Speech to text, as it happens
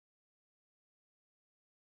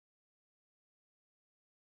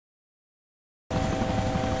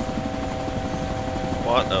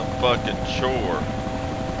What a fucking chore.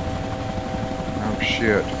 Oh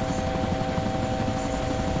shit.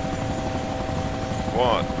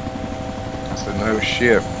 What? I said no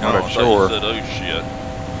shit. What Oh, a I chore. thought you said oh shit.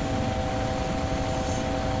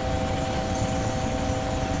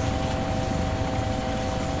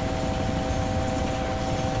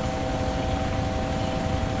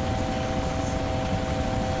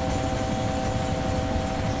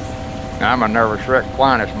 I'm a nervous wreck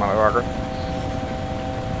flying this motherfucker.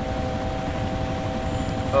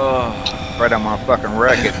 Afraid I'm gonna fucking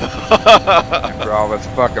wreck it after all this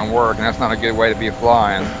fucking work, and that's not a good way to be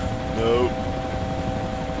flying. Nope.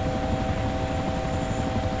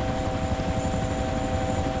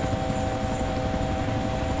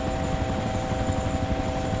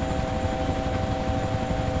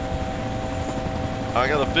 I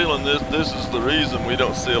got a feeling this is the reason we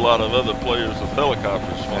don't see a lot of other players with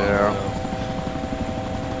helicopters flying around.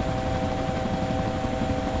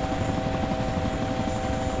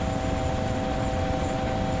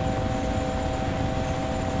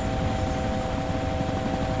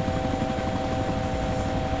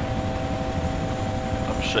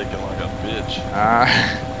 I'm shaking like a bitch.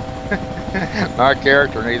 My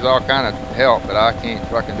character needs all kind of help, but I can't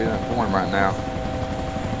fucking do nothing for him right now.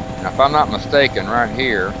 Now, if I'm not mistaken, right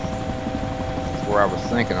here is where I was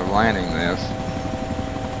thinking of landing this.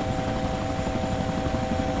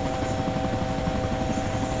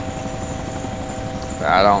 But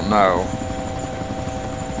I don't know.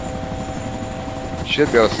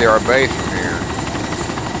 Should be able to see our base from here.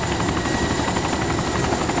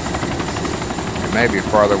 It may be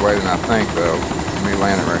farther away than I think, though. Let me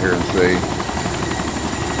land it right here and see.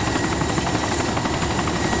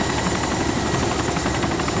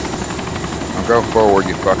 Go forward,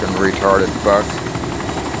 you fucking retarded fuck.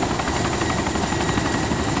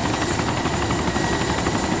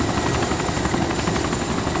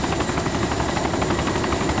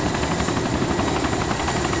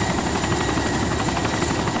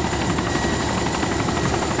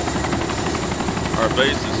 Our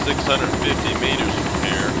base is 650 meters from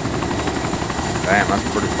here. Damn, that's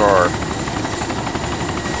pretty far.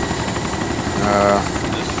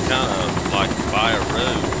 This is kind of like by a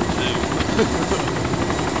road, too. I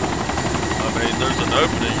mean, there's an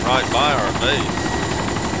opening right by our base.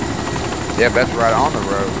 Yeah, but that's right on the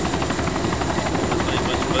road. This ain't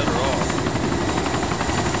much better off.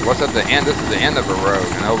 What's at the end? This is the end of a road,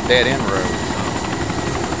 an old dead end road.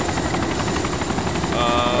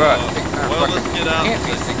 But well, let's get out. Can't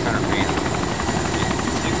be 600 feet.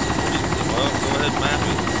 Well, go ahead and map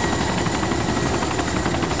it.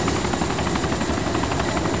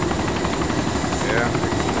 Yeah,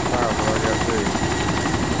 605 already up too.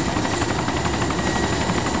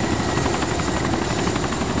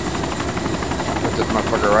 Put this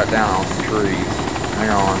motherfucker right down on some trees. Hang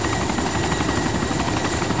on.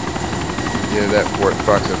 Yeah, that before it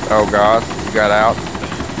fucks us. Oh god, you got out.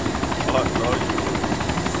 What, bro?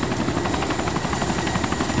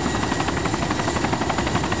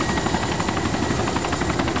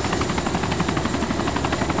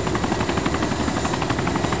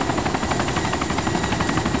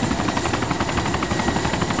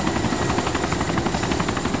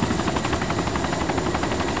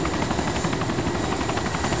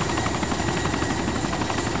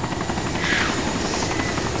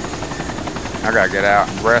 I gotta get out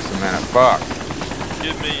and rest a minute. Fuck.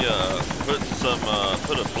 Give me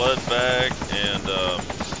put a blood bag and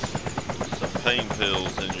some pain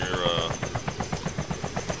pills in your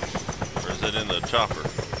or is it in the chopper?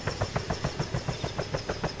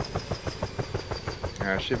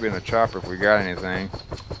 Yeah, it should be in the chopper if we got anything.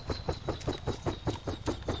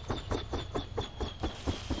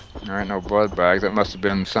 There ain't no blood bags. That must have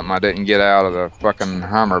been something I didn't get out of the fucking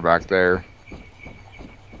Hummer back there.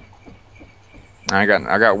 I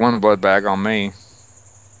got one blood bag on me.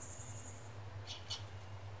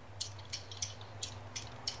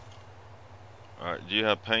 Alright, do you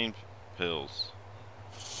have pain pills?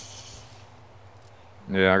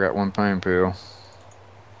 Yeah, I got one pain pill.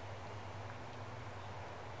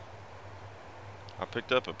 I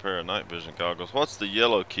picked up a pair of night vision goggles. What's the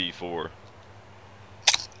yellow key for?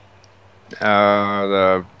 We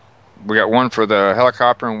got one for the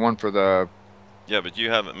helicopter and one for the Yeah, but you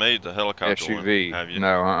haven't made the helicopter SUV. one, have you?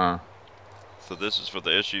 No, So this is for the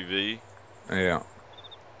SUV? Yeah.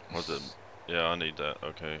 Was it? Yeah, I need that.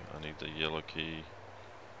 Okay, I need the yellow key.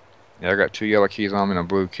 Yeah, I got 2 yellow keys on me and a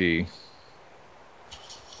blue key.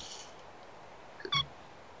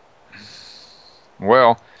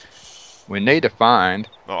 Well, we need to find...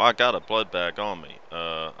 Oh, I got a blood bag on me.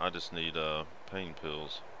 I just need pain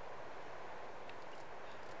pills.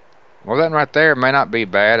 Well, that right there may not be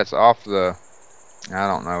bad. It's off the... I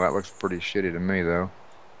don't know. That looks pretty shitty to me, though.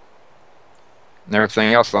 And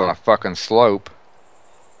everything else on a fucking slope.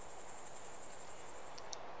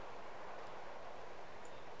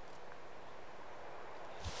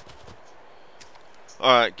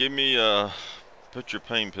 Alright, give me, put your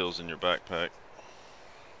pain pills in your backpack.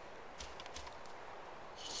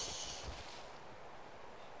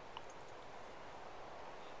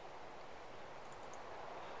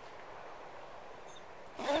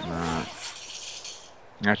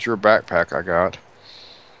 That's your backpack I got.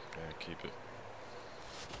 Yeah, keep it.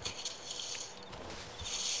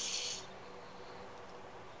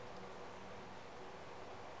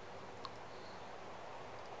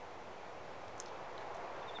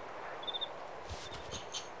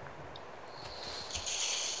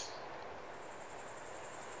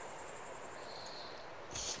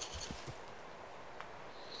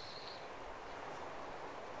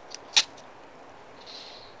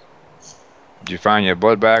 Did you find you a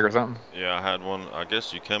blood bag or something? Yeah, I had one. I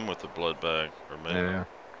guess you come with a blood bag, or maybe. Yeah.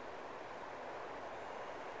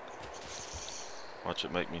 Watch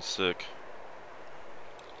it make me sick.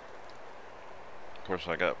 Of course,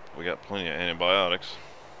 we got plenty of antibiotics.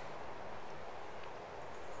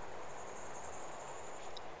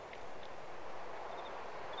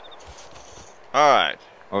 All right.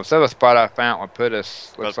 Well, so the spot I found would put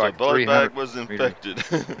us, looks But like the blood 300 bag was meters.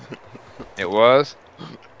 infected. It was?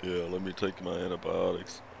 Yeah, let me take my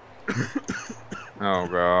antibiotics. Oh,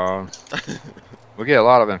 God. We get a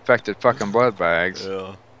lot of infected fucking blood bags.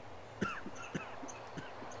 Yeah.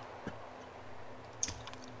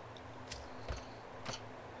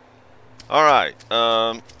 All right.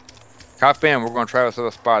 Hop in. We're going to try this other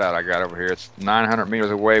spot out I got over here. It's 900 meters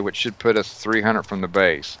away, which should put us 300 from the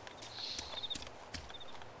base.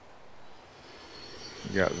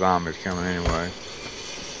 We got zombies coming anyway.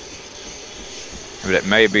 But it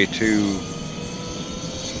may be too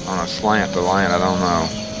on a slant to land. I don't know.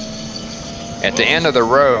 At the end of the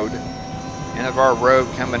road, end of our road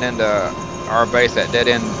coming into our base, that dead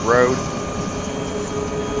end road,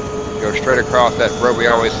 go straight across that road we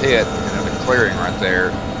always hit, and there's a clearing right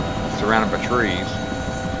there, surrounded by trees.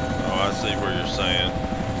 Oh, I see where you're saying.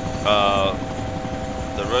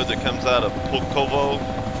 The road that comes out of Pulkovo.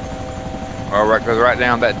 Oh, right, because right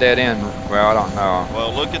down that dead end. Well, I don't know.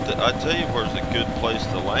 Well, look at I tell you where's a good place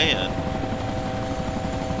to land.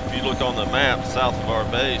 If you look on the map, south of our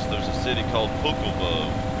base, there's a city called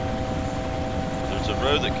Pulkovo. There's a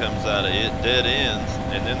road that comes out of it, dead ends,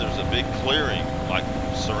 and then there's a big clearing, like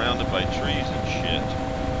surrounded by trees and shit.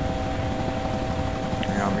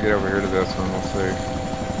 Yeah, I'm gonna get over here to this one. We'll see.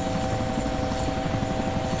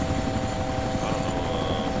 I don't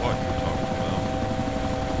know what you're talking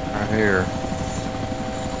about. Right here.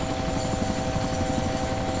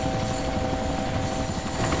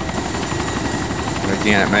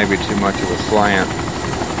 Again, it may be too much of a slant.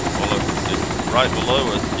 Well, look, it's right below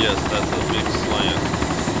us. Yes, that's a big slant.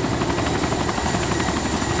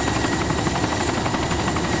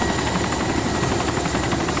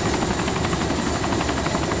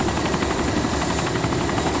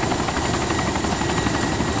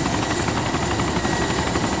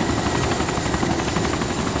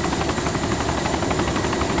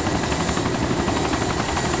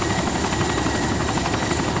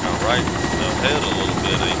 Ahead a little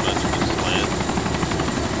bit, ain't much of a slant.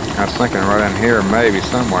 I was thinking right in here, maybe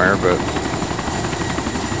somewhere, but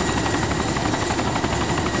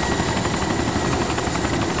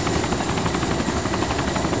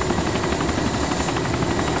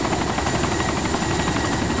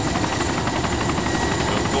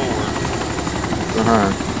Go forward.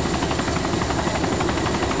 behind.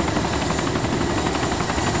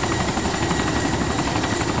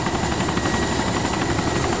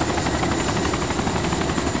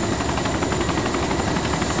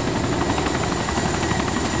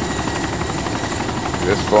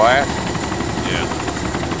 This flat? Yeah.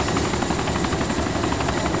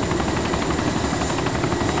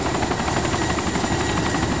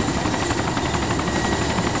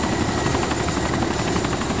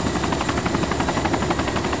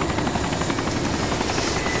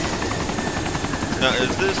 Now,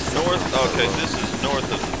 is this north? Okay, this is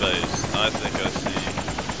north of the base. I think I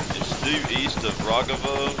see. It's due east of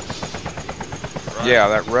Rogovo. Right? Yeah,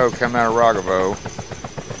 that road coming out of Rogovo.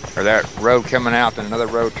 Or that road coming out, then another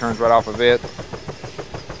road turns right off of it.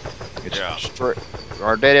 It's straight.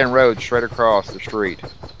 Our dead end road straight across the street.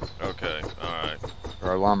 Okay, alright.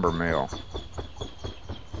 Our lumber mill.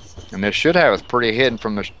 And this should have us pretty hidden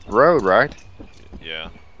from the road, right? Yeah.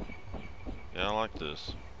 Yeah, I like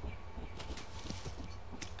this.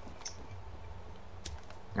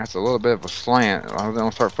 That's a little bit of a slant. I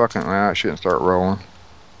don't start fucking. Well, I shouldn't start rolling.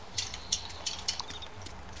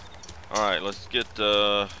 All right, let's get.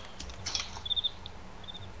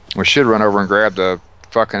 We should run over and grab the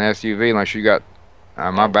fucking SUV unless you got. My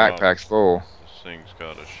Oh, wow. backpack's full. This thing's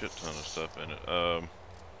got a shit ton of stuff in it.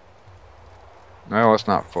 No, it's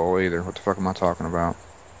not full either. What the fuck am I talking about?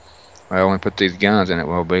 I only put these guns in it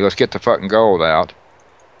will be. Let's get the fucking gold out.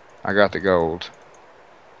 I got the gold.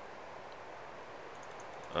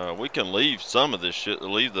 We can leave some of this shit.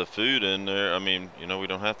 Leave the food in there. I mean, you know, we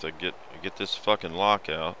don't have to get this fucking lock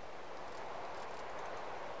out.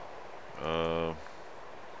 I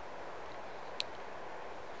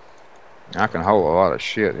can hold a lot of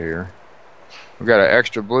shit here. We got an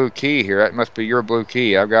extra blue key here. That must be your blue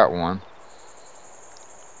key. I've got one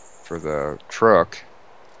for the truck.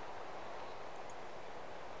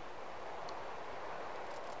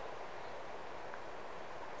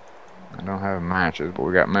 I don't have matches, but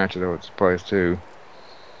we got matches over at this place too.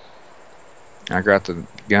 I got the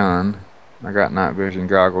gun. I got night vision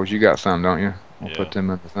goggles. You got some, don't you? We'll put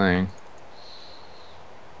them in the thing.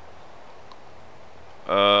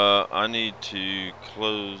 I need to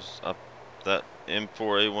close up that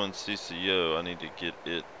M4A1 CCO. I need to get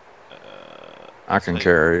it. I can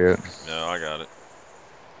carry it. No, I got it.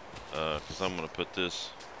 Because I'm going to put this.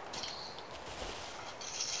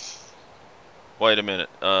 Wait a minute.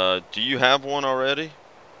 Do you have one already?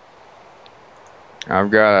 I've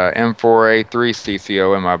got a M4A3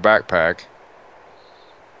 CCO in my backpack.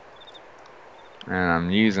 And I'm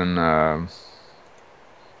using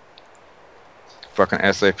fucking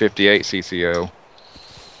SA58 CCO.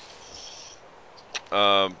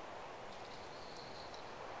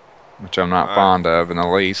 Which I'm not fond of in the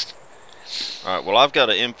least. Alright, well I've got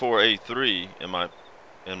an M4A3 in my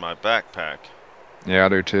backpack. Yeah, I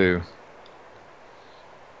do too.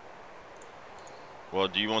 Well,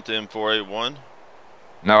 do you want the M4A1?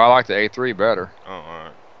 No, I like the A3 better. Oh,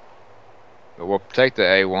 alright. But we'll take the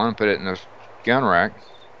A1, put it in the gun rack.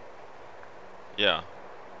 Yeah.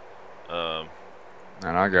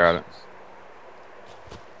 And I got it.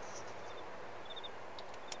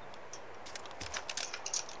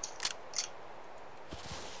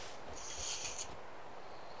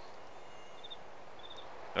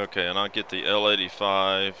 Okay, and I'll get the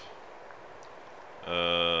L85,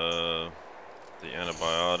 the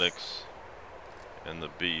antibiotics, and the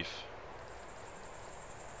beef.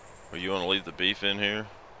 Or you want to leave the beef in here?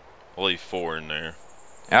 I'll leave 4 in there.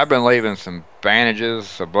 I've been leaving some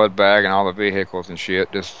bandages, a blood bag, and all the vehicles and shit,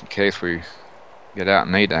 just in case we get out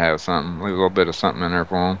and need to have something. Leave a little bit of something in there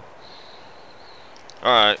for them.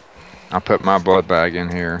 Alright. I'll put my blood bag in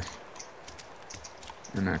here.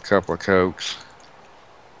 And a couple of Cokes.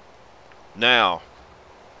 Now,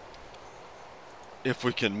 if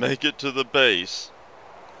we can make it to the base,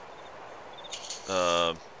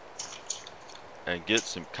 and get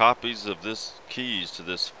some copies of this keys to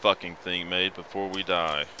this fucking thing made before we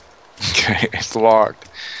die. Okay, it's locked.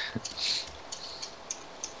 This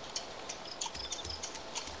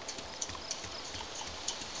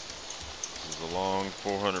is a long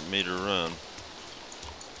 400-meter run.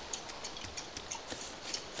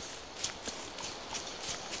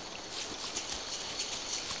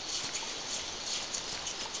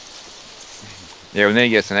 Yeah, we need to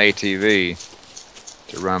get an ATV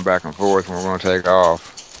to run back and forth when we're going to take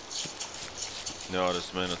off. No,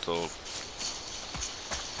 just minutes old.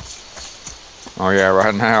 Oh yeah,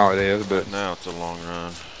 right now it is, but right now it's a long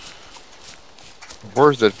run.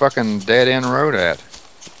 Where's the fucking dead end road at?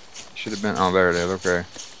 Should have been. Oh, there it is. Okay.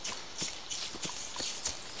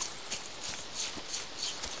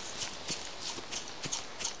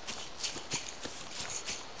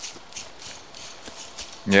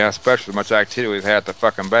 Yeah, especially much activity we've had at the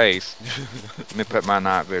fucking base. Let me put my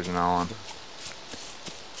night vision on.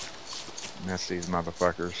 That's these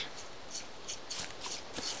motherfuckers.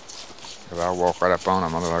 Cause I'll walk right up on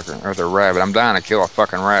them, motherfucker. There's a rabbit. I'm dying to kill a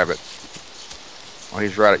fucking rabbit. Oh,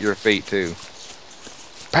 he's right at your feet too.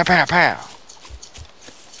 Pow, pow, pow.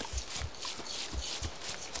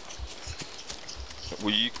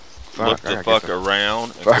 Will you look the fuck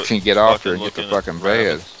around? And fucking get off here and get the fucking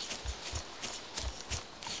bed.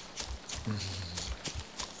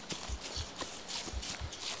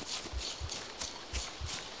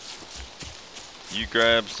 You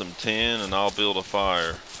grab some tin and I'll build a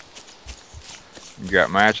fire. You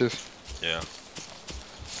got matches? Yeah.